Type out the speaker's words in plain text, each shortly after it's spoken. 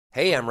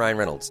Hey, I'm Ryan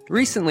Reynolds.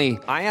 Recently,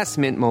 I asked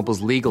Mint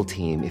Mobile's legal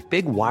team if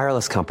big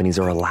wireless companies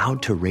are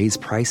allowed to raise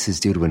prices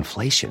due to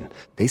inflation.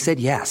 They said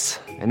yes.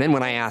 And then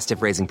when I asked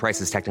if raising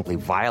prices technically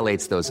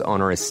violates those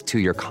onerous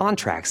two-year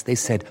contracts, they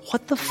said,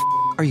 "What the f***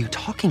 are you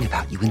talking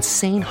about, you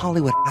insane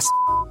Hollywood ass?"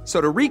 So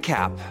to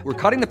recap, we're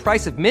cutting the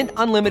price of Mint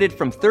Unlimited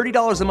from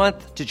 $30 a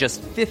month to just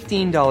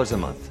 $15 a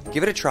month.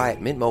 Give it a try at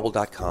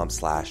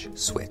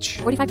mintmobile.com/switch.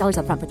 $45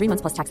 up front for 3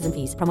 months plus taxes and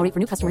fees. Promo rate for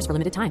new customers for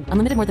limited time.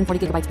 Unlimited more than 40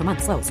 gigabytes per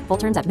month. Slows full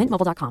terms at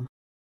mintmobile.com.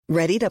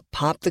 Ready to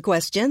pop the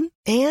question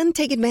and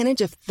take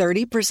advantage of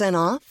 30%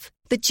 off?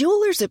 The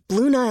jewelers at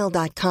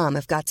BlueNile.com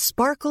have got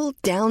sparkle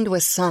down to a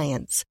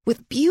science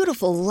with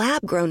beautiful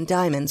lab-grown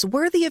diamonds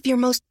worthy of your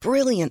most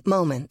brilliant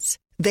moments.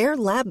 Their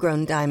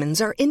lab-grown diamonds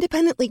are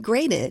independently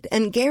graded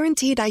and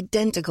guaranteed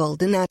identical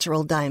to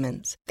natural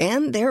diamonds.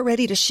 And they're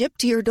ready to ship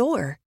to your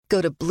door.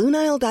 Go to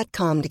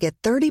BlueNile.com to get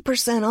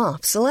 30%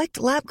 off select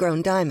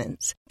lab-grown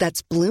diamonds.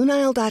 That's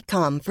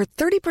BlueNile.com for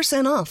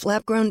 30% off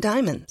lab-grown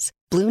diamonds.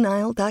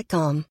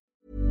 BlueNile.com.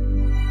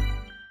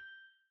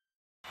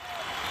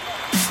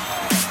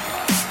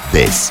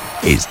 This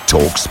is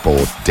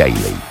TalkSport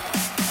Daily.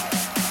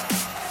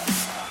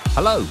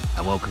 Hello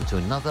and welcome to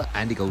another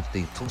Andy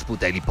Goldstein TalkSport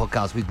Daily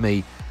podcast with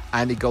me,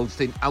 Andy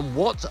Goldstein. And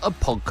what a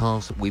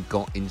podcast we've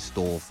got in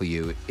store for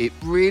you. It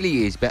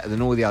really is better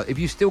than all the others. If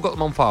you've still got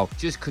them on file,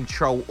 just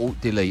Control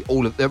Alt Delete.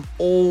 All of them,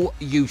 all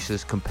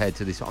useless compared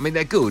to this one. I mean,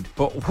 they're good,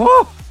 but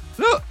whoa,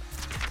 look,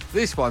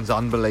 this one's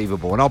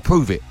unbelievable. And I'll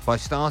prove it by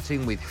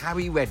starting with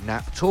Harry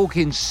Redknapp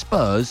talking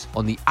Spurs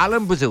on the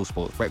Alan Brazil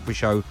Sports Breakfast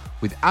Show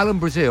with Alan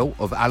Brazil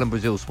of Alan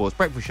Brazil Sports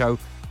Breakfast Show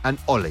and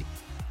Ollie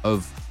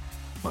of,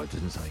 well, it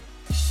doesn't say.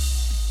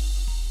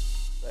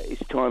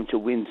 It's time to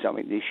win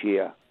something this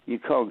year. You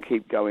can't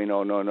keep going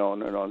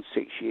on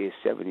 6 years,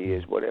 7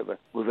 years, whatever,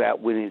 without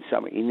winning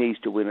something. He needs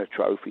to win a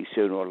trophy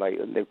sooner or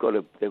later, and they've got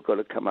to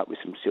come up with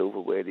some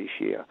silverware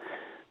this year.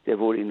 They've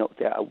already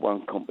knocked out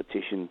one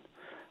competition.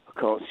 I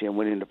can't see them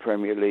winning the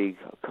Premier League.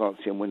 I can't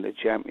see them winning the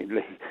Champions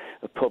League.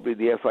 Probably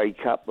the FA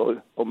Cup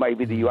or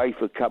maybe the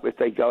UEFA Cup. If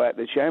they go out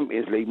the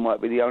Champions League, might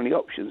be the only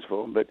options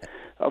for them. But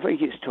I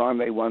think it's time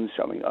they won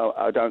something.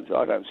 I don't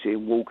see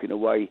him walking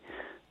away.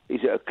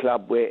 He's at a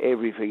club where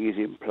everything is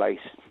in place.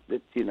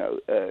 That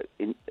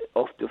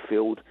off the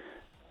field,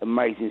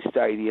 amazing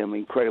stadium,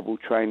 incredible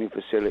training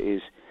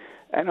facilities,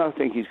 and I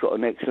think he's got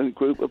an excellent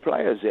group of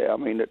players there. I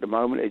mean, at the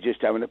moment they're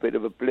just having a bit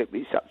of a blip.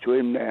 It's up to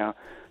him now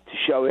to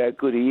show how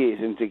good he is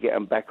and to get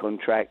them back on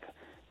track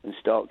and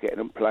start getting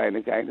them playing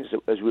again,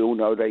 as we all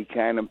know they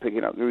can, and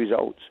picking up the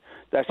results.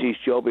 That's his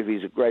job. If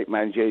he's a great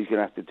manager, he's going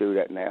to have to do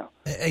that now.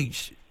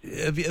 H,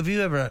 have you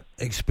ever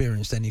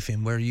experienced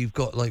anything where you've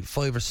got like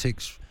 5 or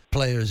 6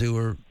 players who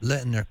are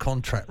letting their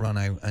contract run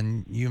out,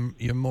 and you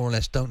more or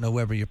less don't know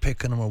whether you're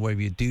picking them or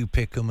whether you do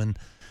pick them, and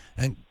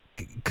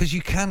because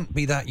you can't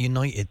be that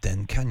united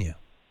then, can you?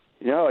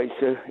 No, it's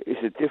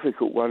a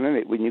difficult one, isn't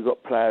it? When you've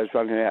got players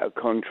running out of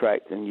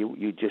contract, and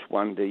you just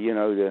wonder,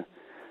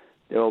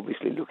 they're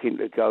obviously looking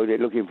to go. They're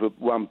looking for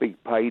one big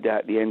payday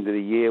at the end of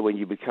the year. When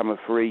you become a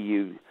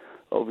free,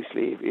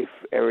 obviously if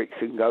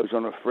Eriksen goes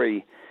on a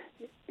free,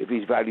 if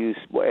his value's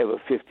whatever,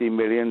 50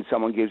 million,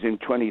 someone gives him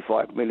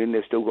 25 million,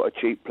 they've still got a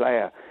cheap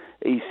player.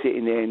 He's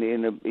sitting there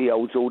and he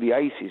holds all the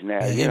aces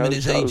now. Him and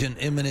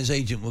his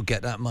agent will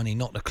get that money,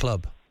 not the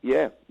club.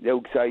 Yeah,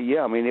 they'll say,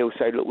 he'll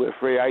say, look, we're a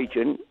free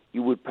agent.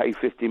 You would pay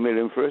 50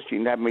 million for us. You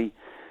can have me,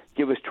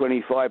 give us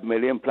 25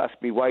 million plus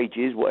me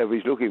wages, whatever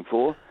he's looking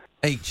for.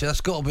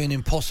 That's got to be an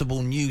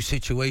impossible new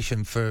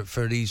situation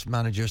for these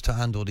managers to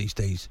handle these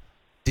days.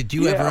 Did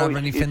you ever have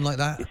anything like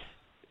that?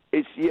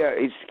 It's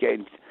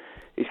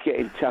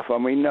getting tough. I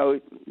mean, no,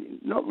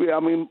 not really. I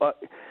mean,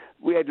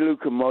 we had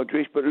Luka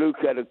Modric, but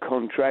Luka had a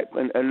contract,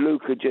 and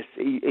Luka just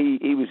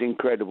he was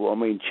incredible. I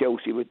mean,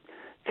 Chelsea were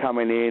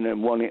coming in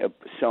and wanting to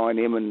sign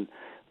him, and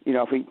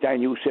I think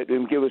Daniel said to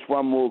him, "Give us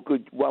one more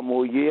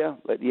year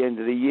at the end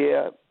of the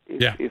year.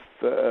 If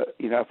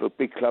a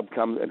big club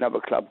another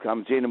club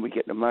comes in, and we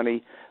get the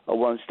money, I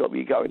won't stop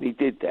you going." He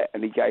did that,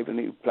 and he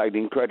played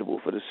incredible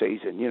for the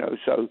season.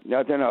 So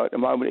I don't know. At the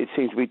moment, it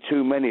seems to be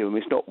too many of them.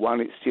 It's not one.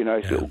 It's a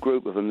little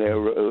group of them there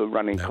who are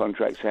running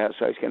contracts out.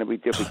 So it's going to be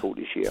difficult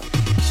this year.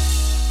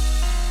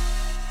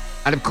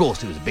 And of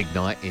course, it was a big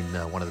night in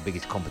one of the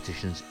biggest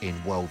competitions in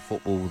world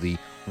football, the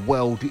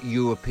World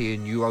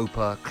European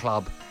Europa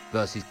Club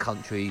versus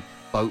Country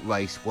Boat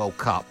Race World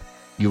Cup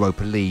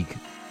Europa League.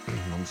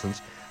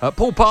 Nonsense.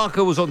 Paul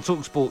Parker was on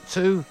TalkSport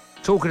 2,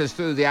 talking us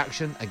through the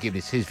action and giving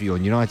us his view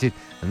on United.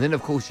 And then,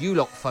 of course, you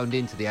lot phoned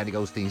into the Andy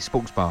Goldstein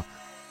Sports Bar,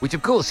 which,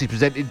 of course, is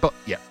presented by...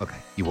 Yeah, OK,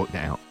 you worked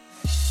that out.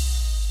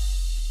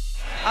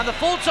 And the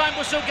full-time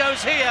whistle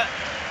goes here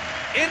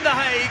in The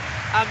Hague,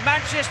 and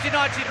Manchester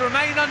United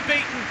remain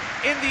unbeaten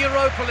in the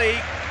Europa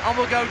League and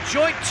will go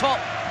joint top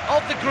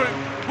of the group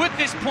with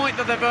this point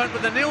that they've earned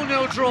with a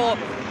 0-0 draw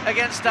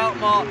against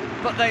Alkmaar.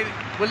 But they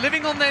were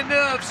living on their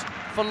nerves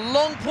for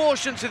long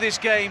portions of this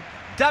game.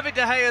 David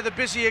De Gea, the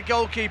busier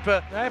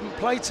goalkeeper. They haven't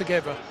played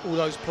together, all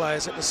those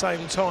players, at the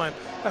same time.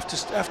 Have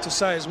to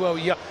say as well,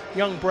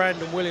 young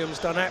Brandon Williams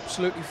done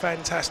absolutely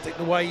fantastic.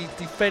 The way he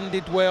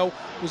defended well,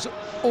 was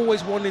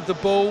always wanted the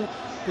ball,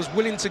 was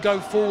willing to go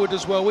forward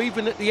as well.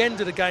 Even at the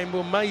end of the game,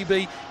 well,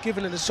 maybe,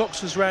 given that the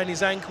socks was round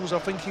his ankles, I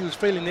think he was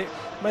feeling it.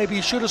 Maybe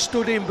he should have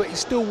stood in, but he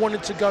still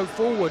wanted to go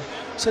forward.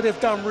 So they've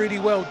done really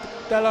well.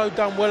 Dalot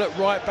done well at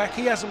right back.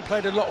 He hasn't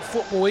played a lot of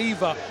football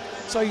either.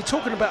 So you're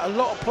talking about a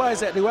lot of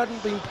players out there who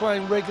hadn't been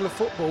playing regular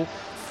football,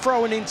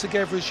 throwing in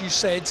together, as you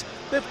said.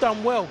 They've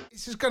done well.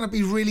 This is going to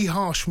be really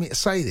harsh for me to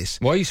say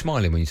this. Why are you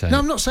smiling when you say No,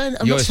 it? I'm not saying.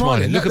 I'm You're not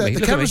smiling. Look at me.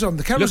 The camera's on.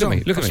 The camera's on.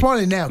 Look at I'm me.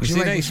 smiling now because you're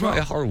you're making me smile.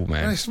 smile. Horrible,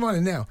 man. I'm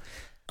smiling now.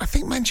 I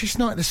think Manchester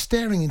United are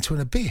staring into an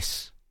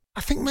abyss.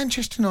 I think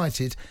Manchester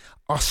United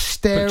are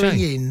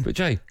staring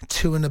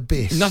to an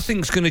abyss.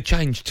 Nothing's going to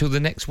change till the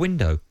next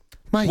window.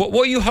 Mate, what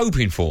are you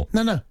hoping for?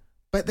 No.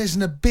 But there's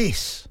an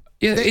abyss.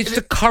 Yeah, it's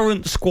the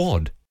current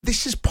squad.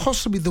 This is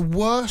possibly the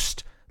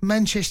worst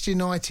Manchester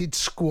United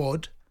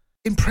squad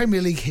in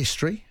Premier League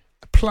history.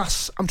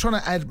 Plus, I'm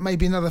trying to add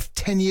maybe another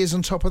 10 years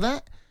on top of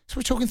that. So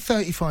we're talking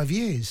 35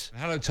 years.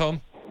 Hello,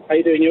 Tom. How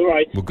you doing? You all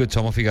right? Well, good,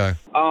 Tom. Off you go.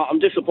 I'm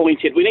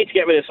disappointed. We need to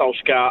get rid of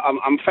Solskjaer.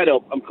 I'm fed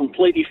up. I'm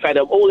completely fed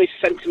up. All this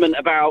sentiment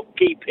about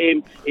keep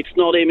him, it's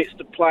not him, it's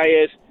the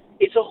players.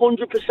 It's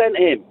 100%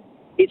 him.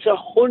 It's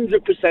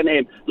 100%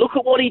 him. Look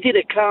at what he did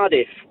at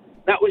Cardiff.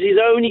 That was his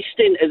only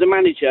stint as a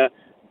manager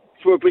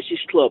for a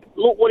British club.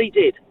 Look what he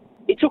did.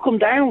 He took them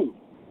down.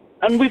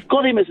 And we've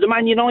got him as the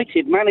Man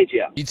United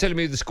manager. You telling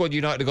me the squad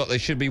United have got, they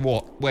should be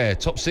what? Where?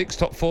 Top 6,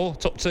 top 4,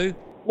 top 2?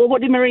 Well,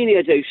 what did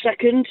Mourinho do?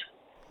 Second?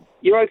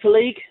 Europa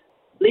League?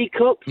 League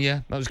Cup?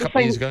 Yeah, that was a couple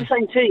of years ago. It's the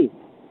same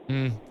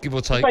team. Give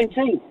or take. The same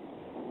team.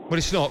 Well,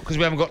 it's not, because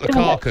we haven't got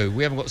Lukaku.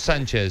 We haven't got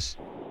Sanchez.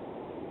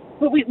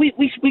 But we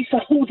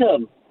sold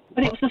them.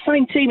 But it was the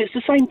same team. It's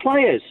the same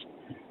players.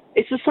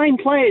 It's the same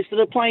players that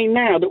are playing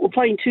now that were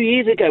playing 2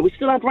 years ago. We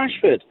still had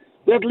Rashford.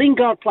 We had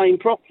Lingard playing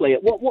properly.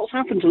 What's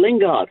happened to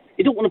Lingard?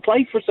 He don't want to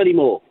play for us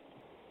anymore.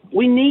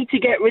 We need to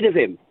get rid of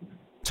him.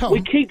 Tom,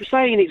 we keep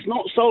saying it's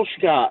not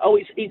Solskjaer. Oh,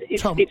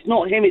 it's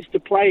not him. It's the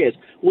players.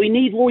 We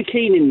need Roy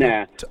Keane in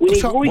there. We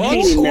need Roy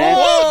Keane in there.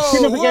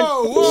 Pin him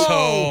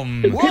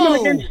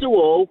against the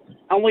wall,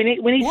 and we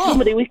need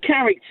somebody with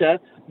character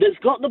that's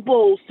got the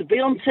balls to be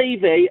on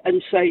TV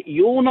and say,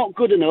 "You're not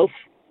good enough.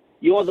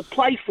 You either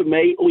play for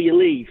me or you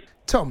leave."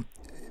 Tom,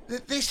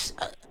 this.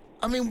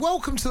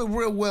 Welcome to the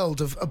real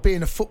world of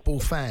being a football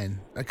fan,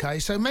 okay?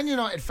 So Man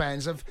United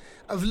fans have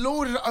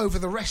lorded it over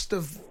the rest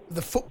of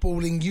the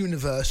footballing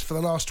universe for the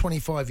last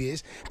 25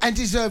 years, and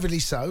deservedly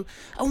so.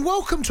 And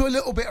welcome to a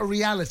little bit of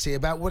reality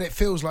about what it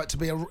feels like to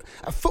be a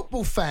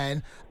football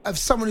fan of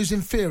someone who's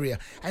inferior.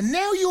 And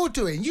now you're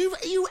doing, you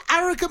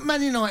arrogant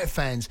Man United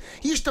fans,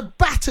 you used to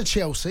batter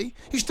Chelsea,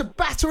 used to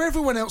batter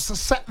everyone else that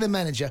sacked their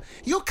manager.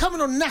 You're coming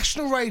on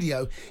national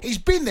radio. He's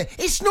been there.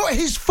 It's not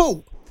his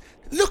fault.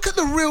 Look at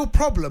the real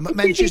problem at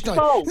Manchester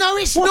United. No,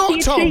 it's not,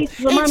 Tom.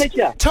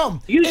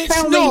 Tom, it's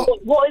not.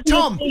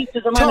 Tom,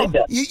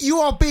 you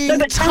are being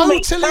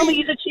totally. Tell me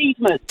his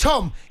achievement.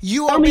 Tom,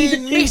 you are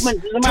being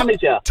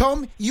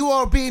Tom, you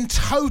are being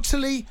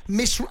totally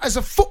as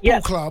a football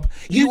club.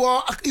 You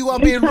are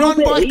being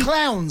run by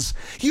clowns.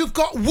 You've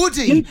got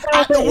Woody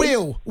at the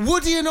wheel.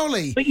 Woody and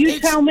Ollie. But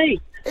you tell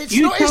me. It's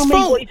not his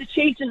fault. What he's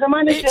achieved as a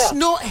manager. It's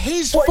not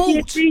his fault.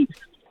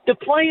 The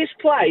players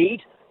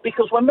played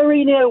because when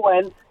Mourinho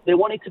went, they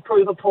wanted to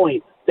prove a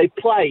point. They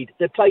played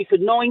for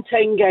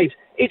 9-10 games.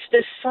 It's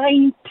the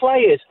same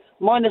players,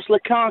 minus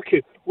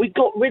Lukaku. We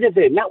got rid of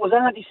him. That was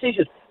our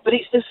decision. But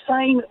it's the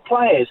same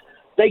players.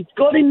 They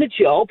got him the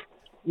job.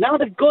 Now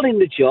they've got him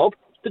the job.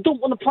 They don't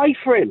want to play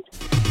for him.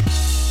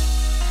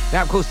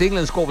 Now, of course, the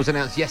England squad was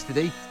announced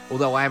yesterday.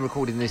 Although I am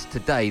recording this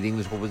today, the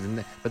England squad was in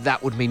there. But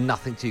that would mean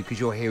nothing to you because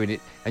you're hearing it.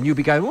 And you'll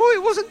be going, oh,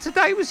 it wasn't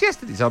today, it was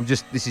yesterday. So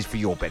this is for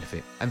your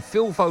benefit. And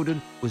Phil Foden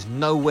was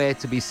nowhere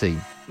to be seen.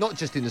 Not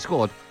just in the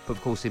squad, but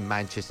of course in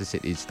Manchester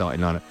City's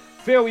starting lineup.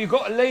 Phil, you've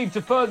got to leave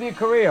to further your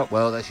career.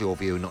 Well, that's your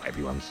view, not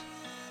everyone's.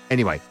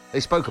 Anyway, they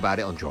spoke about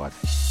it on Drive.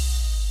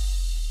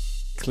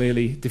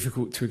 Clearly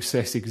difficult to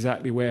assess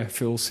exactly where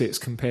Phil sits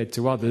compared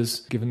to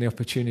others, given the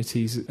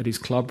opportunities at his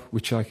club,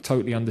 which I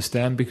totally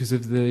understand because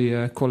of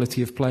the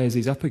quality of players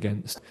he's up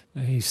against.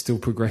 He's still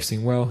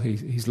progressing well.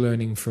 He's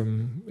learning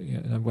from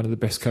one of the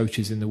best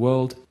coaches in the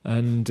world,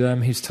 and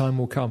his time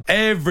will come.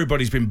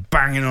 Everybody's been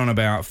banging on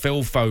about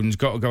Phil Foden's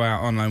got to go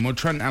out on loan. Well,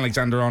 Trent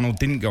Alexander-Arnold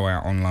didn't go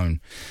out on loan.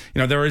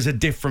 There is a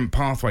different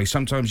pathway.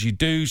 Sometimes you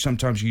do,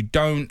 sometimes you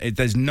don't.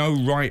 There's no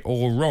right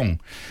or wrong.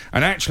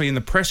 And actually, in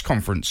the press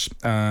conference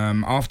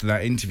after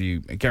that interview,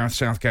 Gareth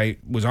Southgate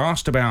was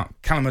asked about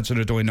Callum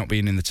Hudson-Odoi not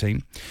being in the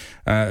team,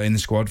 in the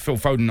squad, Phil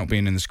Foden not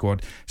being in the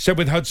squad. Said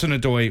with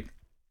Hudson-Odoi,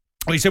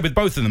 Well, he said with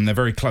both of them, they're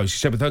very close. He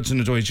said with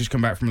Hudson-Odoi, he's just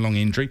come back from a long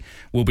injury.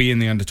 Will be in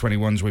the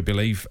under-21s, we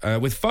believe.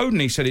 With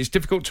Foden, he said it's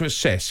difficult to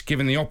assess,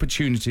 given the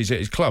opportunities at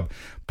his club.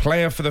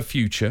 Player for the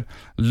future,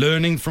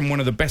 learning from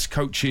one of the best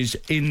coaches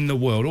in the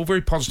world. All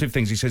very positive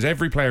things. He says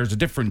every player has a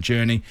different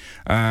journey.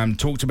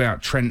 Talked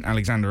about Trent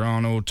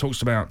Alexander-Arnold.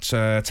 Talks about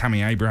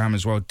Tammy Abraham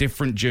as well.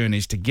 Different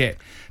journeys to get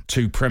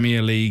to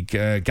Premier League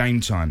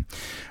game time.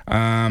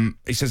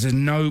 He says there's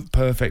no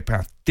perfect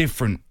path.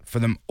 Different for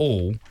them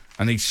all.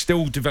 And he's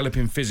still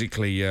developing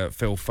physically,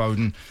 Phil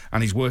Foden,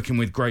 and he's working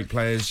with great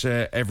players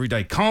every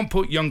day. Can't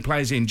put young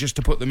players in just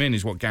to put them in,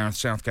 is what Gareth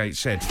Southgate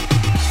said.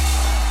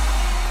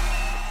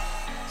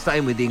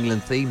 Staying with the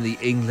England theme, the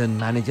England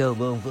manager,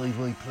 well, very,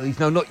 very pleased.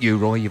 No, not you,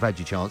 Roy, you've had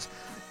your chance.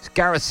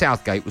 Gareth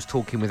Southgate was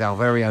talking with our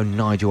very own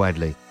Nigel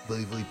Adley.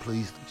 Very, very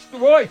pleased.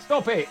 Roy,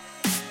 stop it!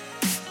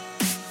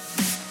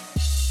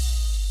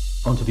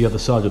 Onto the other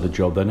side of the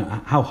job then,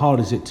 how hard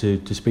is it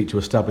to speak to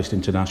established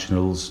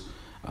internationals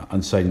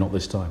and say not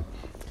this time?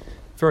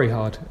 Very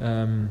hard.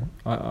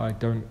 I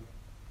don't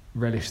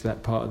relish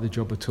that part of the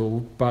job at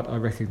all, but I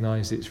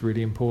recognise it's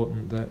really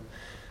important that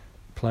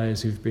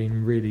players who've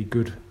been really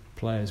good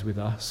players with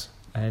us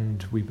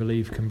and we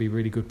believe can be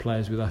really good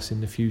players with us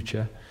in the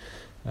future,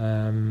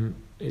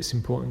 it's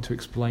important to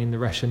explain the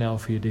rationale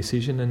for your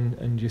decision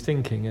and your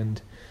thinking.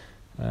 And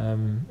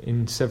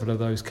in several of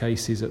those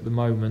cases at the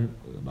moment,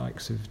 the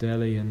likes of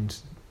Dele and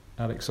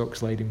Alex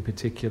Oxlade in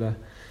particular,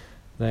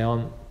 they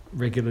aren't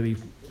regularly,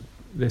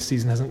 their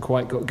season hasn't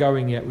quite got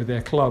going yet with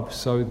their club,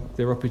 so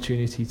their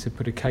opportunity to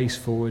put a case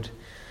forward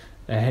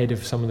ahead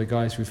of some of the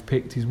guys we've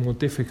picked is more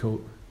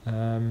difficult.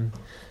 And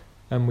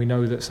we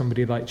know that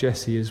somebody like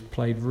Jesse has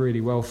played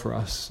really well for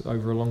us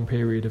over a long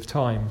period of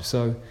time,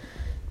 so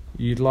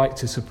you'd like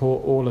to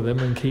support all of them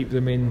and keep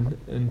them in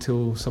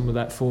until some of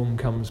that form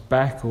comes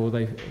back or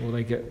they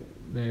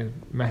get their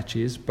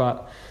matches,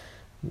 but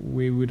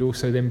we would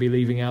also then be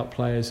leaving out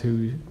players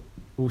who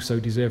also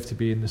deserve to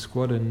be in the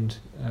squad and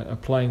are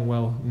playing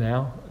well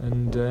now,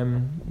 and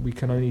we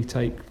can only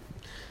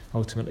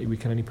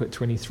put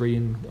 23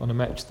 in on a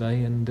match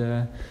day,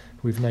 and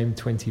we've named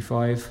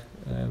 25.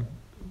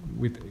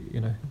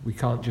 We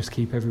can't just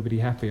keep everybody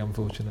happy,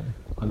 unfortunately.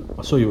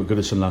 I saw you at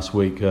Goodison last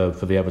week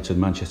for the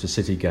Everton-Manchester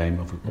City game.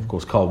 Of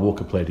course, Carl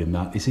Walker played in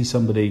that. Is he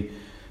somebody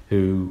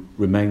who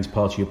remains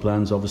part of your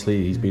plans?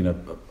 Obviously, he's been a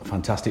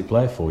fantastic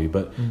player for you,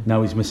 but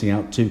now he's missing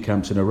out 2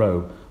 camps in a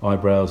row.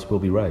 Eyebrows will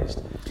be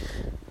raised.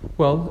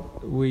 Well,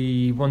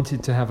 we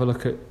wanted to have a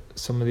look at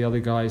some of the other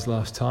guys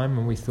last time,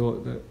 and we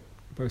thought that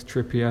both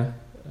Trippier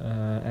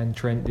and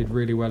Trent did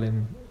really well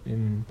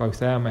in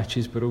both our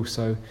matches, but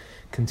also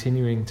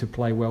continuing to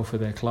play well for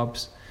their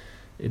clubs.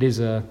 It is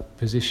a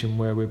position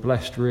where we're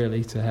blessed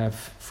really to have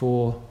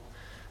 4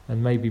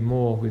 and maybe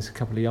more, with a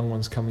couple of young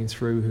ones coming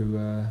through who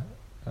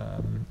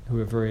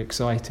are very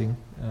exciting.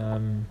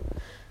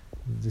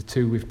 The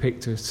 2 we've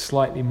picked are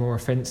slightly more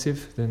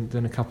offensive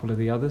than a couple of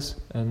the others,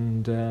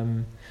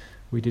 and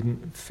we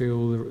didn't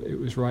feel it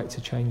was right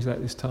to change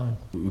that this time.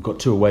 We've got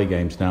 2 away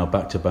games now,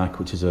 back-to-back,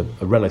 which is a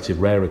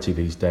relative rarity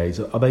these days.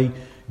 Are they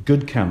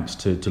good camps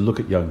to look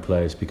at young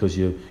players because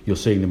you're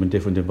seeing them in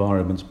different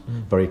environments,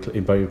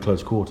 in very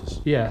close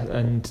quarters? Yeah,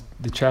 and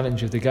the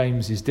challenge of the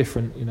games is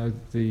different. You know,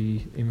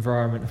 the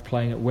environment of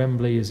playing at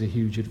Wembley is a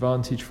huge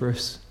advantage for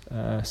us.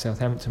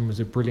 Southampton was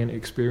a brilliant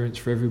experience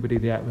for everybody,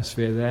 the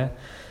atmosphere there.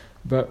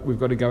 But we've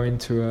got to go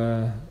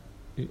into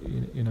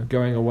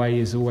going away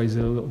is always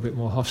a little bit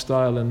more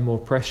hostile and more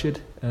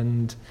pressured,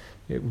 and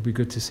it would be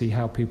good to see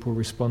how people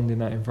respond in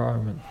that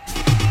environment.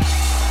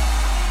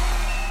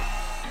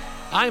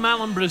 I'm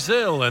Alan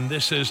Brazil, and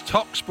this is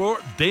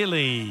TalkSport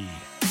Daily.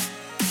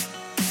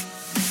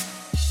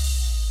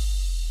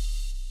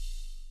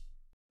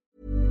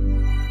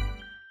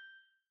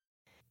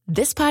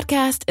 This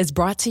podcast is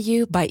brought to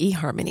you by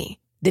eHarmony,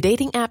 the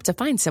dating app to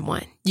find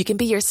someone you can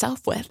be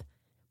yourself with.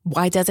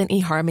 Why doesn't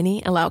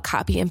eHarmony allow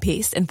copy and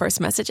paste in first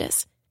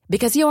messages?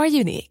 Because you are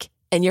unique,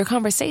 and your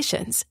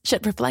conversations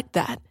should reflect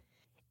that.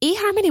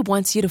 eHarmony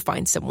wants you to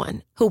find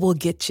someone who will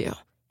get you.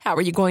 How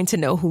are you going to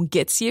know who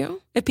gets you?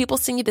 If people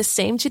send you the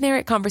same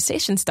generic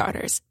conversation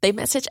starters they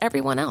message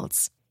everyone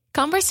else.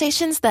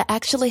 Conversations that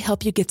actually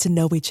help you get to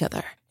know each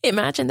other.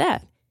 Imagine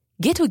that.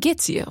 Get who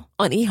gets you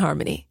on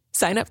eHarmony.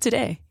 Sign up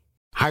today.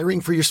 Hiring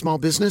for your small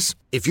business?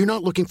 If you're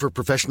not looking for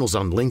professionals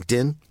on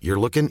LinkedIn, you're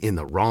looking in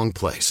the wrong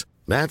place.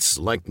 That's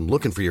like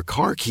looking for your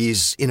car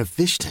keys in a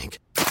fish tank.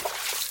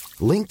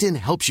 LinkedIn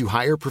helps you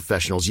hire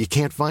professionals you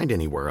can't find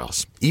anywhere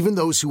else, even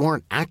those who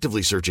aren't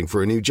actively searching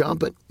for a new job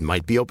but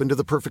might be open to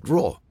the perfect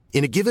role.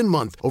 In a given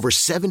month, over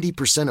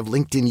 70% of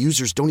LinkedIn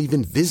users don't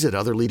even visit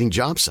other leading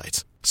job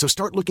sites. So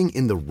start looking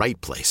in the right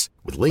place.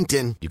 With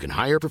LinkedIn, you can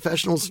hire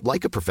professionals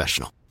like a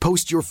professional.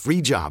 Post your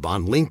free job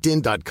on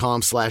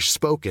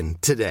linkedin.com/spoken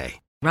today.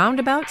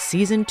 Roundabout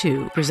Season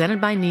 2, presented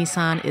by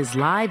Nissan, is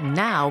live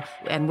now,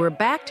 and we're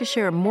back to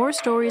share more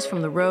stories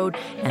from the road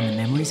and the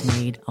memories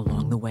made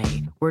along the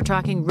way. We're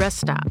talking rest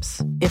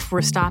stops, if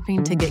we're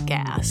stopping to get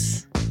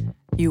gas.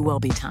 You will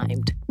be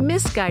timed.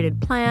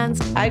 Misguided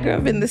plans. I grew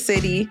up in the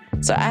city,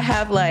 so I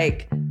have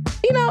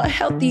a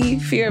healthy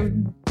fear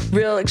of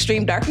real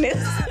extreme darkness.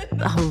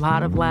 A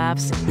lot of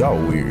laughs.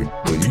 Y'all weird,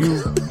 but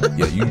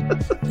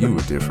you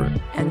were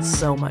different. And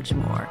so much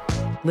more.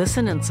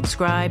 Listen and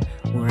subscribe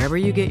wherever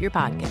you get your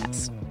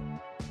podcasts.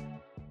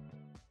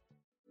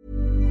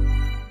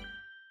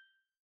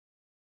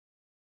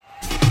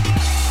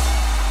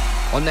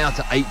 On now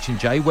to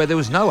H&J, where there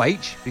was no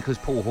H because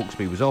Paul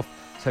Hawksby was off.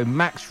 So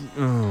Max,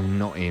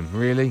 not him,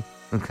 really?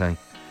 Okay.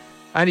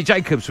 Andy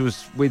Jacobs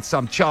was with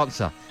some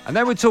chancer. And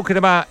then we're talking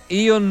about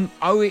who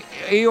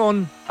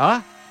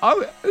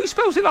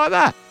spells it like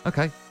that?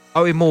 Okay.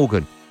 Owen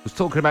Morgan was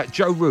talking about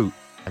Joe Root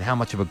and how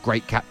much of a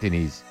great captain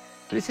he is.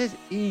 But it says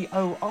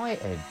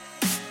E-O-I-N.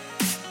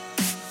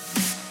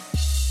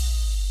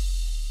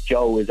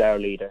 Joe is our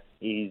leader.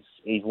 He's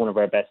one of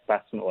our best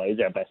batsmen. Well, he's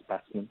our best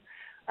batsman.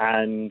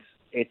 And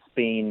it's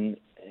been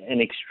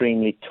an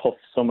extremely tough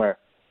summer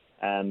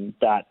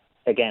that,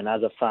 again,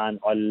 as a fan,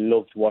 I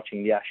loved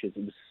watching the Ashes.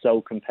 It was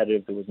so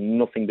competitive. There was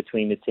nothing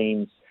between the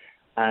teams.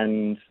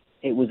 And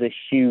it was a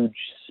huge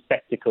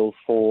spectacle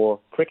for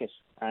cricket.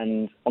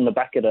 And on the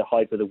back of the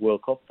hype of the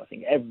World Cup, I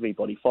think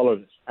everybody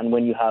followed it. And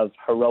when you have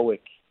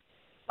heroic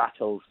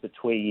battles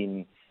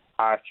between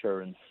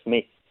Archer and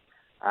Smith,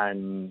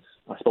 and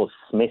I suppose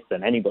Smith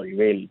and anybody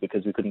really,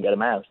 because we couldn't get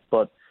him out,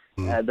 but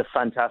the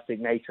fantastic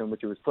nature in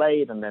which it was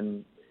played, and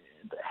then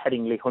the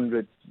Headingley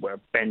 100, where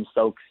Ben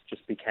Stokes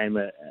just became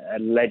a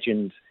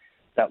legend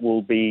that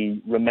will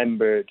be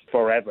remembered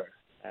forever,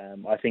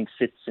 I think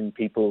sits in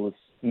people's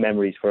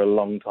memories for a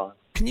long time.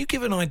 Can you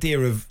give an idea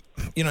of,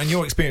 in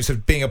your experience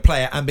of being a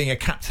player and being a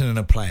captain and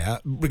a player,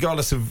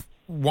 regardless of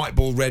white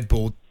ball, red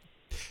ball,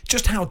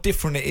 just how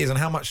different it is and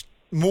how much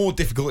more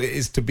difficult it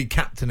is to be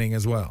captaining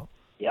as well?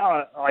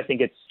 Yeah, I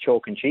think it's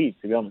chalk and cheese,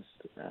 to be honest.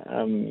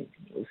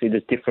 Obviously,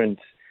 there's different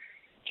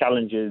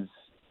challenges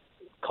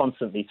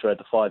constantly throughout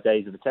the 5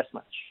 days of the test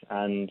match,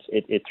 and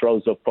it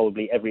throws up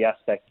probably every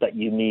aspect that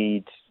you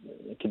need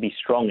to be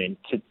strong in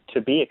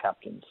to be a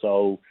captain.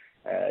 So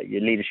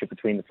your leadership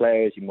between the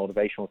players, your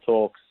motivational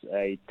talks,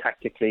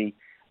 tactically,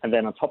 and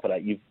then on top of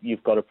that,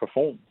 you've got to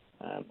perform.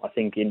 I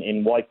think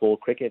in white ball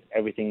cricket,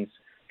 everything's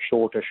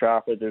shorter,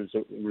 sharper. There's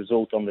a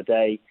result on the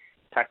day.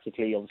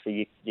 Tactically,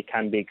 obviously, you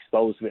can be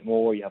exposed a bit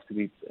more. You have to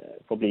be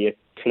probably a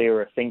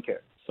clearer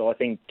thinker. So I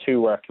think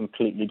two are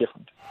completely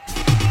different.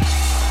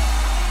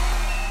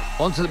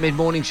 On to the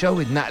mid-morning show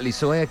with Natalie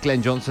Sawyer,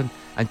 Glenn Johnson,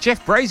 and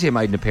Jeff Brazier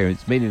made an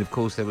appearance, meaning, of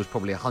course, there was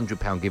probably a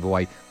 £100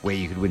 giveaway where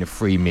you could win a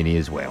free Mini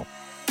as well.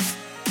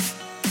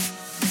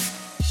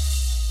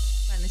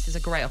 And this is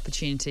a great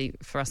opportunity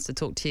for us to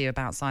talk to you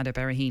about Saido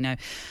Berahino.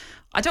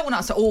 I don't want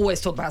us to always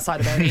talk about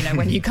Saido Berahino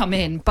when you come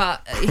in,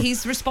 but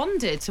he's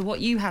responded to what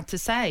you had to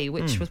say,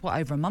 which was,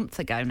 over a month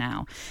ago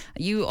now.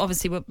 You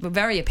obviously were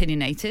very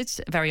opinionated,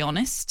 very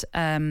honest,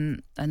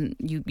 and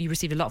you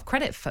received a lot of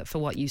credit for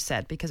what you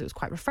said, because it was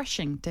quite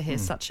refreshing to hear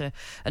such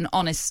an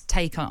honest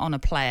take on a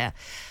player.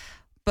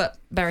 But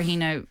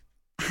Berahino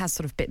has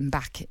sort of bitten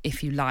back,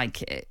 if you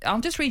like.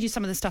 I'll just read you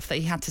some of the stuff that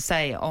he had to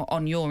say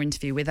on your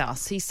interview with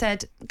us. He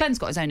said, Glenn's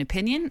got his own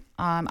opinion.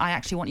 I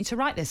actually want you to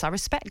write this. I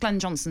respect Glenn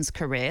Johnson's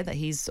career that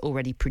he's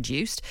already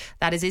produced.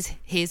 That is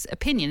his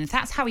opinion. If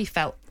that's how he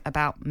felt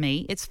about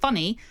me, it's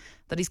funny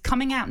that he's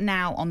coming out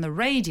now on the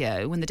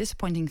radio when the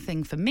disappointing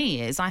thing for me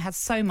is I had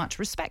so much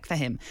respect for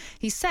him.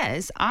 He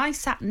says, I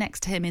sat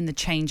next to him in the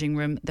changing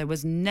room. There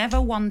was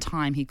never one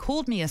time he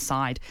called me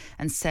aside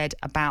and said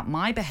about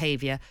my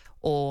behaviour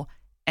or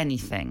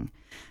anything.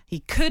 He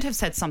could have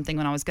said something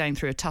when I was going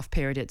through a tough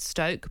period at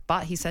Stoke,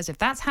 but he says if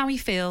that's how he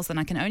feels, then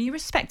I can only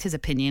respect his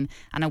opinion,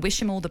 and I wish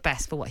him all the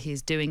best for what he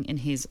is doing in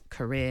his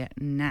career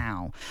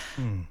now.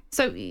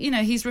 So,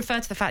 he's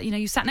referred to the fact,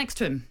 you sat next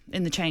to him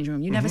in the change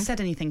room. You never said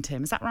anything to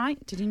him. Is that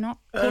right? Did you not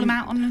call him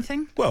out on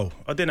anything? Well,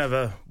 I didn't have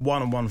a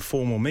one-on-one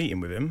formal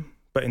meeting with him,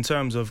 but in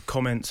terms of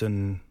comments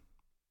and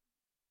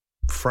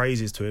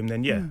phrases to him,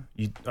 then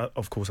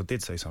of course I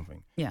did say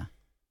something. Yeah.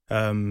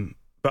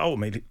 But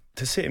ultimately,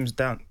 to sit him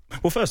down...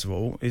 Well, first of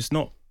all, it's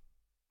not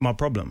my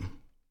problem.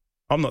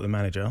 I'm not the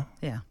manager.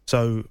 Yeah.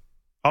 So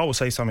I will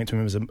say something to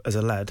him as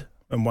a lad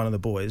and one of the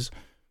boys.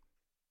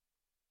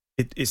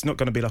 It's not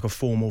going to be like a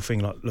formal thing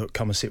like, look,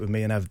 come and sit with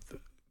me and have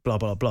blah,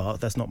 blah, blah.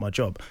 That's not my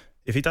job.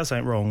 If he does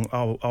something wrong,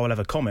 I'll have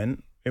a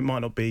comment. It might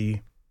not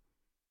be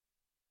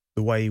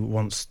the way he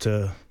wants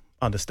to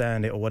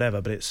understand it or whatever,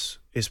 but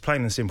it's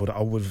plain and simple that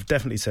I would have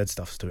definitely said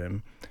stuff to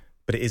him,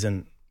 but it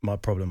isn't my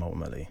problem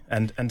ultimately.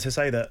 And to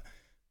say that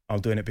I'm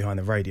doing it behind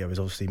the radio is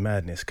obviously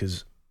madness,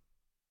 because,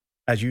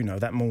 as you know,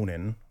 that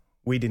morning,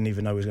 we didn't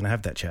even know we was going to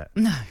have that chat.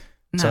 No.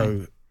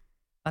 So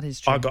that is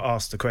true. I got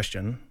asked the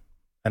question,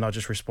 and I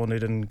just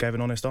responded and gave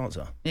an honest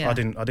answer. Yeah. I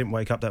didn't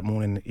wake up that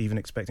morning even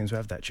expecting to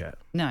have that chat.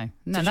 No,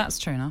 that's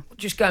true enough.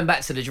 Just going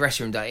back to the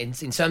dressing room, in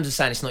terms of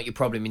saying it's not your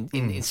problem,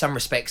 in some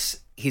respects,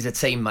 he's a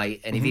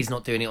teammate, and if he's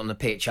not doing it on the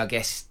pitch, I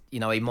guess,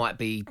 he might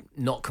be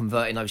not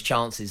converting those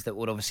chances that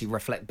would obviously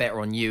reflect better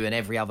on you and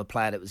every other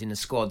player that was in the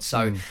squad.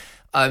 So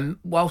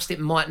whilst it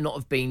might not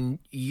have been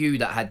you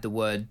that had the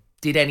word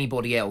did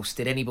anybody else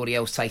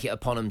take it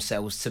upon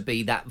themselves to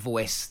be that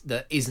voice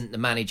that isn't the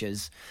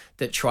manager's,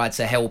 that tried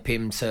to help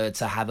him to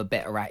have a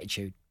better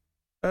attitude?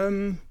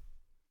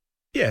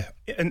 Yeah,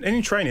 and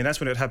in training, that's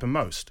when it happened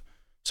most.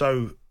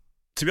 So,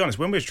 to be honest,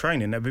 when we were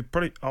training,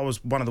 I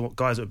was one of the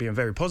guys that were being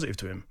very positive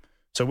to him.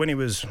 So when he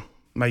was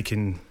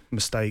making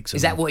mistakes...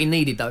 Is that what he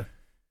needed, though?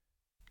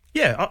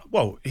 Yeah,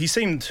 well, he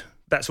seemed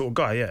that sort of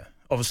guy, yeah.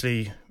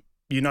 Obviously,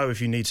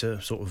 if you need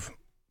to sort of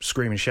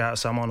scream and shout at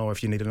someone, or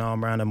if you need an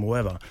arm around them or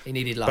whatever. He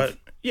needed love.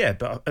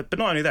 But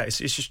not only that, it's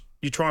just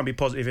you try and be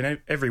positive in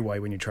every way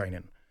when you're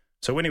training.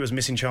 So when he was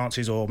missing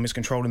chances or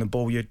miscontrolling the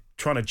ball, you're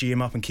trying to G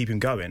him up and keep him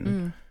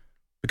going.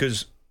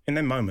 Because in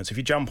them moments, if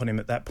you jump on him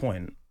at that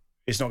point,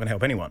 it's not going to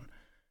help anyone.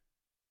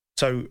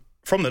 So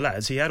from the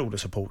lads, he had all the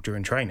support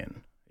during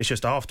training. It's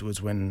just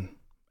afterwards and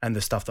the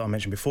stuff that I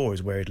mentioned before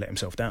is where he'd let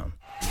himself down.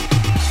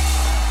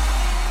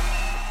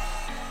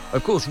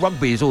 Of course,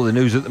 rugby is all the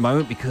news at the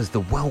moment because the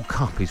World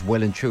Cup is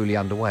well and truly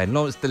underway. And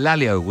Lawrence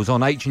Dallaglio was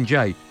on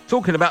H&J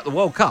talking about the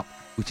World Cup,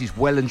 which is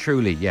well and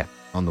truly,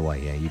 on the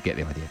way. Yeah, you get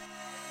the idea.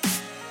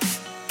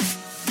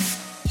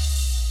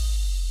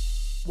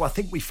 Well, I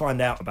think we find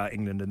out about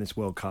England in this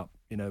World Cup.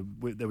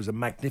 There was a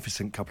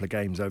magnificent couple of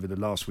games over the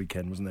last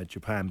weekend, wasn't there?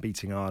 Japan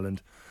beating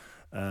Ireland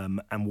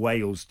and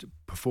Wales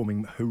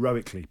performing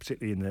heroically,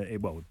 particularly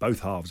in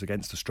both halves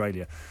against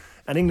Australia.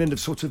 And England have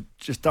sort of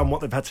just done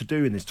what they've had to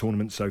do in this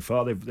tournament so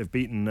far. They've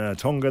beaten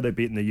Tonga, they've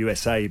beaten the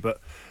USA,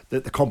 but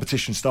the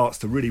competition starts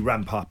to really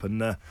ramp up.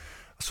 And I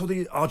saw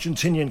the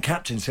Argentinian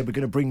captain said we're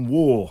going to bring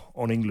war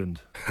on England.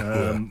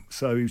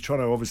 So he was trying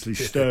to obviously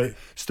stir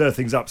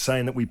things up,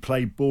 saying that we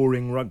play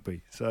boring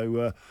rugby.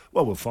 So,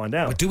 we'll find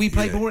out. But do we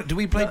play boring? Do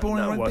we play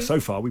boring rugby? Well, so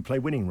far we play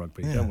winning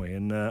rugby, don't we?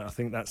 And I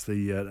think that's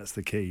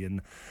the key.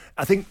 And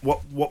I think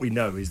what we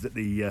know is that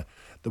the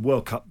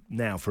World Cup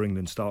now for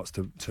England starts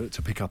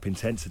to pick up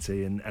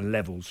intensity and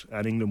levels,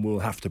 and England will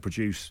have to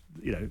produce,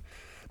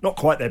 not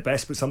quite their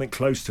best, but something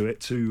close to it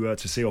to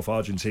see off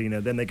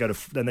Argentina. Then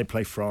they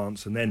play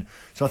France, and then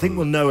so I think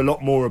we'll know a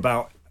lot more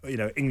about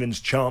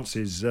England's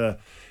chances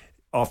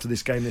after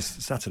this game this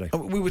Saturday.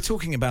 We were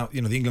talking about the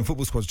England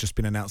football squad's just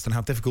been announced and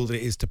how difficult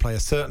it is to play a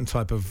certain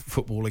type of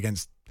football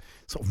against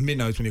sort of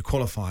minnows when you're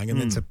qualifying, and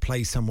then to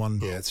play someone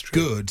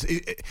good.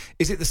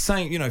 Is it the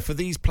same? For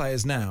these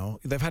players now,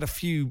 they've had a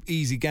few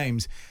easy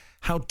games.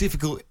 How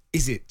difficult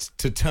is it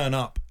to turn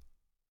up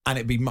and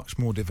it'd be much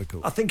more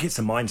difficult? I think it's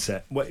a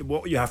mindset.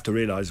 What you have to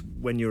realise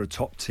when you're a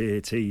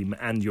top-tier team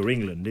and you're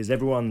England is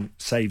everyone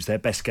saves their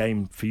best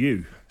game for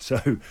you.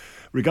 So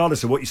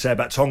regardless of what you say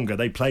about Tonga,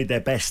 they played their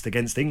best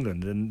against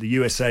England, and the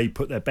USA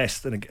put their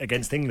best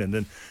against England.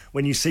 And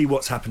when you see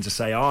what's happened to,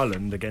 say,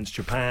 Ireland against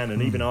Japan,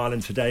 and even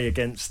Ireland today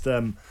against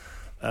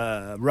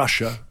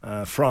Russia,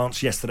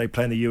 France yesterday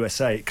playing the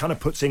USA, it kind of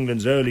puts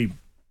England's early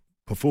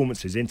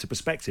performances into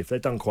perspective.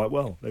 They've done quite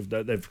well.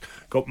 They've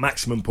got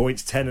maximum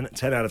points, 10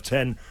 out of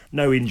 10,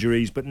 no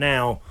injuries. But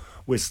now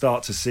we'll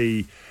start to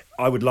see,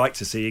 I would like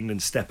to see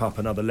England step up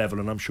another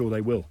level, and I'm sure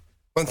they will.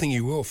 One thing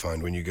you will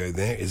find when you go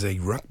there is a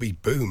rugby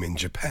boom in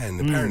Japan.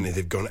 Apparently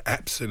they've gone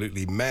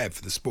absolutely mad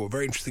for the sport.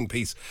 Very interesting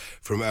piece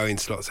from Owen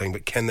Slot saying,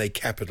 but can they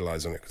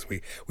capitalise on it? Because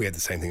we had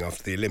the same thing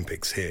after the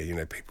Olympics here.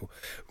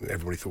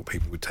 Everybody thought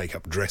people would take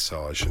up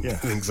dressage and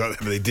things like that,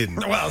 but they didn't.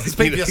 Well,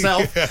 speak for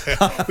yourself.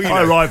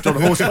 I arrived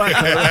on horseback.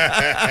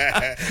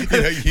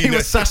 You were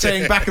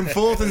sashaying back and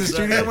forth in the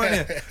studio,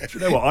 weren't you? Do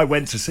you know what? I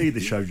went to see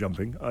the show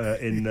jumping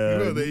in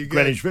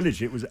Greenwich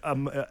Village. It was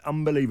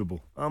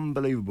unbelievable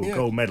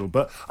gold medal.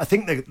 But I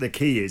think the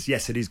key is,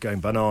 yes, it is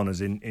going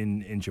bananas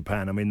in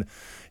Japan. I mean,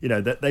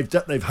 that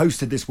they've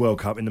hosted this World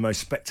Cup in the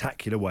most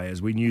spectacular way,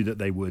 as we knew that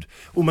they would,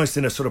 almost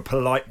in a sort of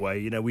polite way.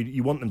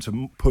 You want them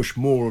to push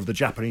more of the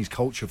Japanese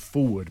culture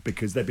forward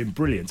because they've been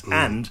brilliant,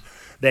 and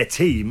their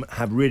team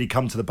have really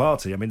come to the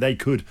party. I mean, they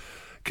could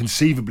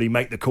conceivably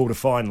make the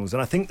quarterfinals,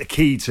 and I think the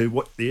key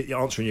to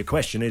answering your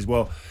question is,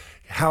 well,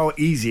 how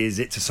easy is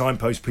it to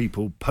signpost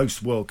people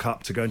post-World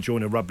Cup to go and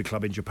join a rugby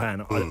club in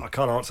Japan? I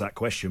can't answer that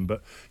question,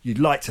 but you'd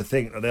like to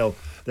think that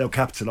they'll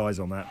capitalise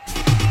on that.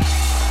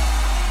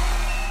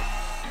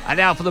 And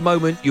now for the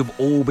moment you've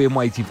all been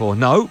waiting for.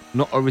 No,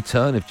 not a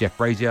return of Jeff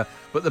Brazier,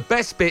 but the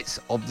best bits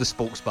of the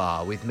Sports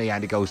Bar with me,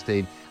 Andy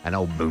Goldstein, and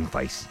old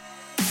Moonface.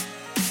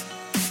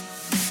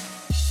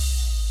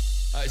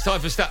 It's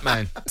time for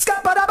Statman.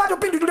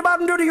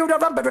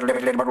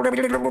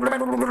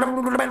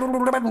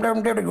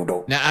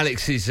 Now,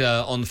 Alex is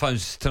on the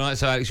phones tonight,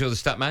 so Alex, you're the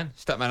Statman.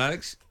 Statman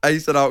Alex.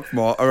 AZ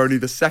Alkmaar are only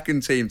the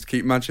second team to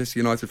keep Manchester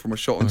United from a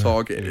shot on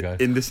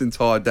target in this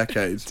entire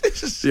decade.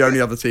 The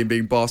only other team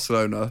being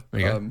Barcelona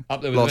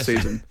up there with last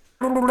season.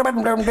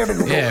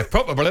 Yeah,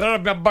 probably.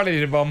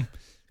 Bomb.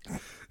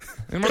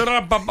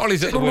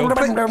 Bollies at the wheel.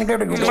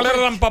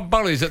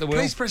 Bollies at the wheel.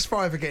 Please press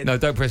 5 again. No,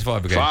 don't press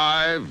 5 again.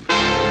 5.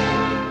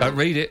 Don't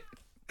read it.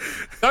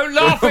 Don't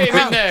laugh at him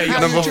in there.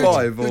 Number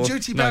 5. The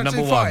duty no, bound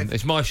number 1. 5.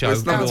 It's my show. Well,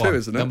 it's number 2,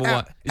 isn't it? Number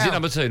 1. Is it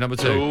number 2? Number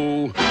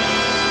 2.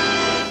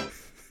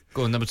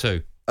 Go on, number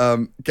 2.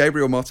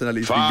 Gabriel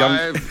Martinelli's the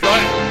young.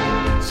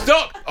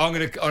 Stop! I'm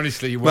going to,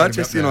 honestly, you're winding me up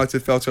Manchester now.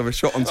 United fell to have a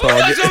shot on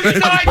target in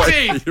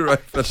the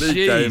Europa League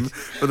game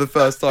for the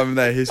first time in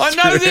their history. I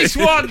know this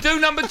one. Do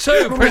number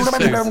 2. Press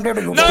 2. No, not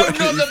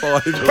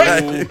the...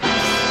 Press...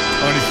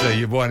 Honestly,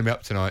 you're winding me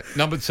up tonight.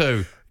 Number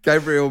 2.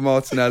 Gabriel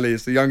Martinelli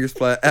is the youngest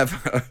player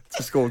ever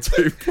to score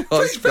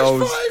 2+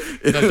 goals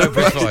in don't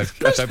press 5.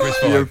 Don't press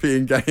 5.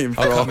 European game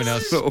for I'll come in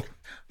Arsenal.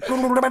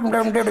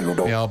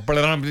 Yeah, I'll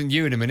blur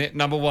you in a minute.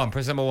 Number 1.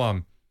 Press number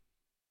 1.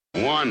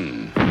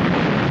 1.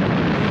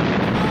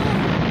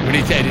 We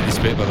need to edit this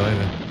bit, by the way.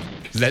 Then.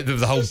 Let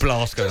the whole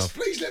blast go off.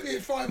 Please let me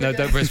hit 5 No, again.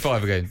 don't press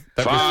 5 again.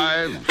 Don't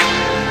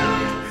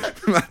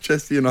 5.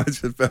 Manchester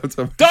United fell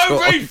to have a Don't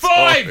shot read on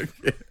 5!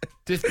 target.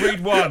 Just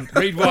read 1.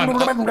 Read 1.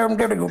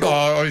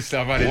 Oh, honestly,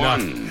 I've had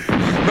enough.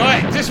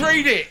 Right, just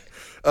read it.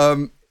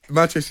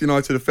 Manchester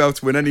United have failed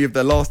to win any of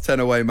their last 10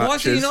 away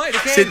matches. Why is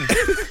it United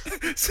again?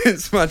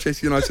 Since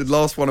Manchester United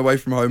last won away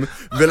from home,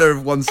 Villa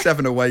have won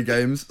 7 away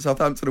games,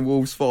 Southampton and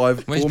Wolves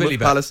 5, Where's Billy Bournemouth,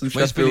 back? Palace and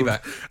Where's Billy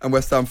Sheffield back? and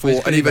West Ham 4, Where's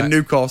and Billy even back?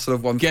 Newcastle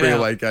have won Get 3 out.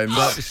 away games.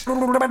 Yeah,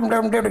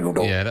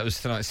 that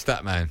was tonight's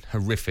stat, man.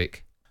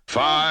 Horrific.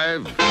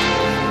 5.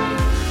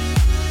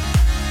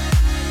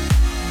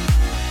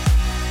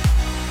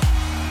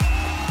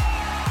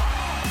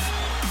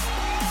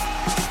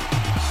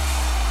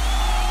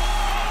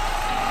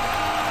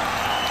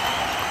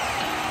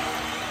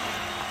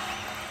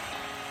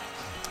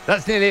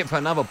 That's nearly it for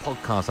another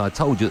podcast. I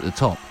told you at the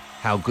top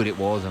how good it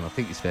was, and I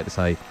think it's fair to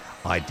say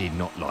I did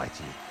not lie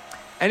to you.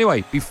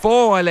 Anyway,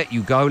 before I let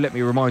you go, let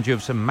me remind you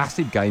of some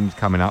massive games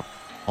coming up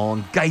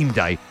on Game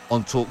Day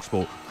on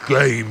TalkSport.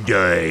 Game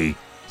Day!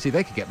 See,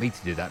 they could get me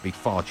to do that. It'd be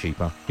far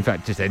cheaper. In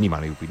fact, just any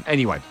money would be...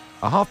 Anyway,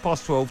 at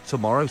 12:30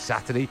 tomorrow,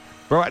 Saturday,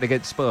 Brighton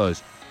against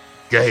Spurs.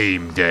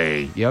 Game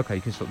Day. Yeah, okay,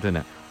 you can stop doing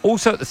that.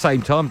 Also at the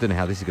same time, don't know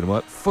how this is going to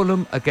work,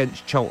 Fulham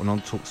against Charlton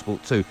on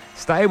TalkSport 2.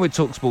 Staying with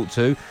TalkSport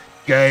 2,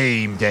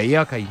 Game Day.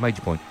 Yeah, okay, you made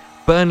your point.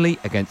 Burnley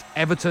against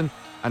Everton,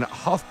 and at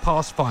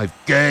 5:30,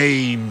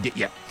 Game Day.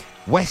 Yeah.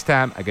 West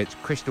Ham against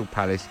Crystal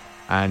Palace,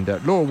 and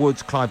Laura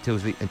Woods, Clive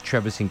Tilsley and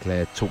Trevor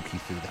Sinclair talk you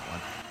through that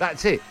one.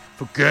 That's it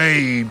for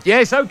Game.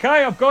 Yes,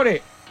 okay, I've got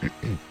it.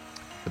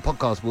 The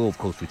podcast will, of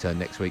course, return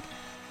next week.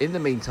 In the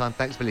meantime,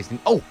 thanks for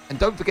listening. Oh, and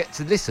don't forget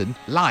to listen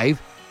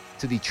live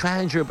to the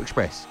Trans Europe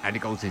Express, Andy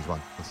Goldstein's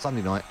one, on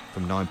Sunday night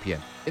from 9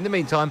 p.m. In the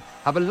meantime,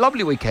 have a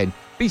lovely weekend.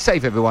 Be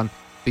safe, everyone.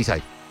 Be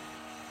safe.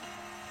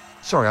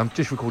 Sorry, I'm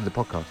just recording the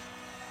podcast.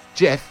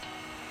 Jeff,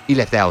 he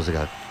left hours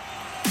ago.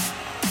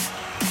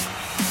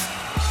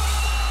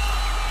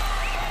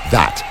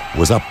 That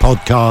was a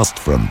podcast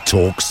from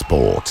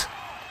TalkSport.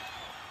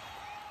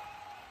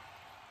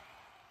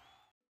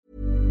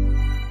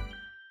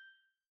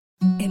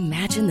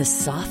 Imagine the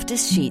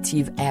softest sheets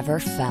you've ever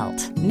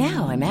felt.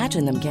 Now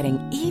imagine them getting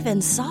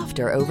even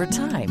softer over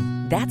time.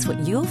 That's what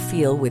you'll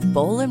feel with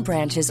Boll &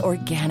 Branch's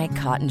organic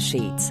cotton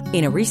sheets.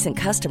 In a recent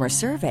customer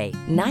survey,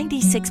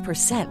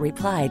 96%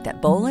 replied that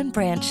Boll &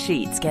 Branch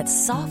sheets get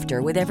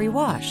softer with every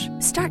wash.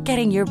 Start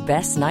getting your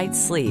best night's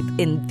sleep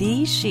in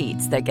these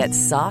sheets that get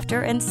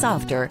softer and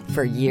softer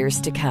for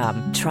years to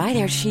come. Try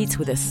their sheets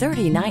with a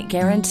 30-night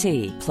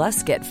guarantee.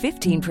 Plus, get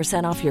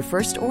 15% off your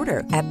first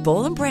order at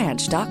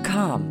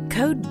bollandbranch.com.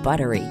 Code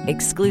BUTTERY.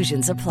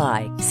 Exclusions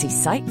apply. See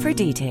site for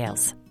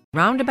details.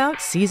 Roundabout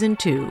Season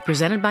 2,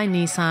 presented by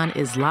Nissan,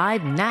 is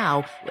live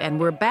now, and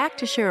we're back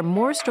to share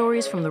more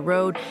stories from the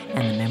road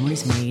and the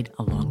memories made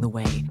along the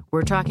way.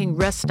 We're talking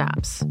rest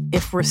stops.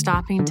 If we're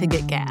stopping to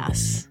get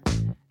gas,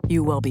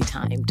 you will be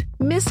timed.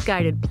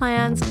 Misguided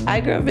plans.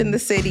 I grew up in the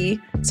city,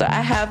 so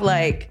I have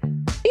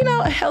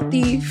a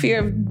healthy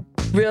fear of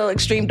real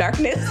extreme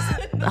darkness.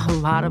 A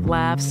lot of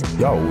laughs.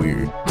 Y'all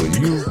weird, but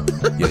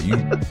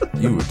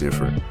you were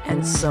different.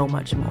 And so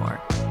much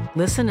more.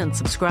 Listen and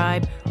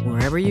subscribe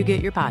wherever you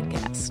get your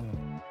podcasts.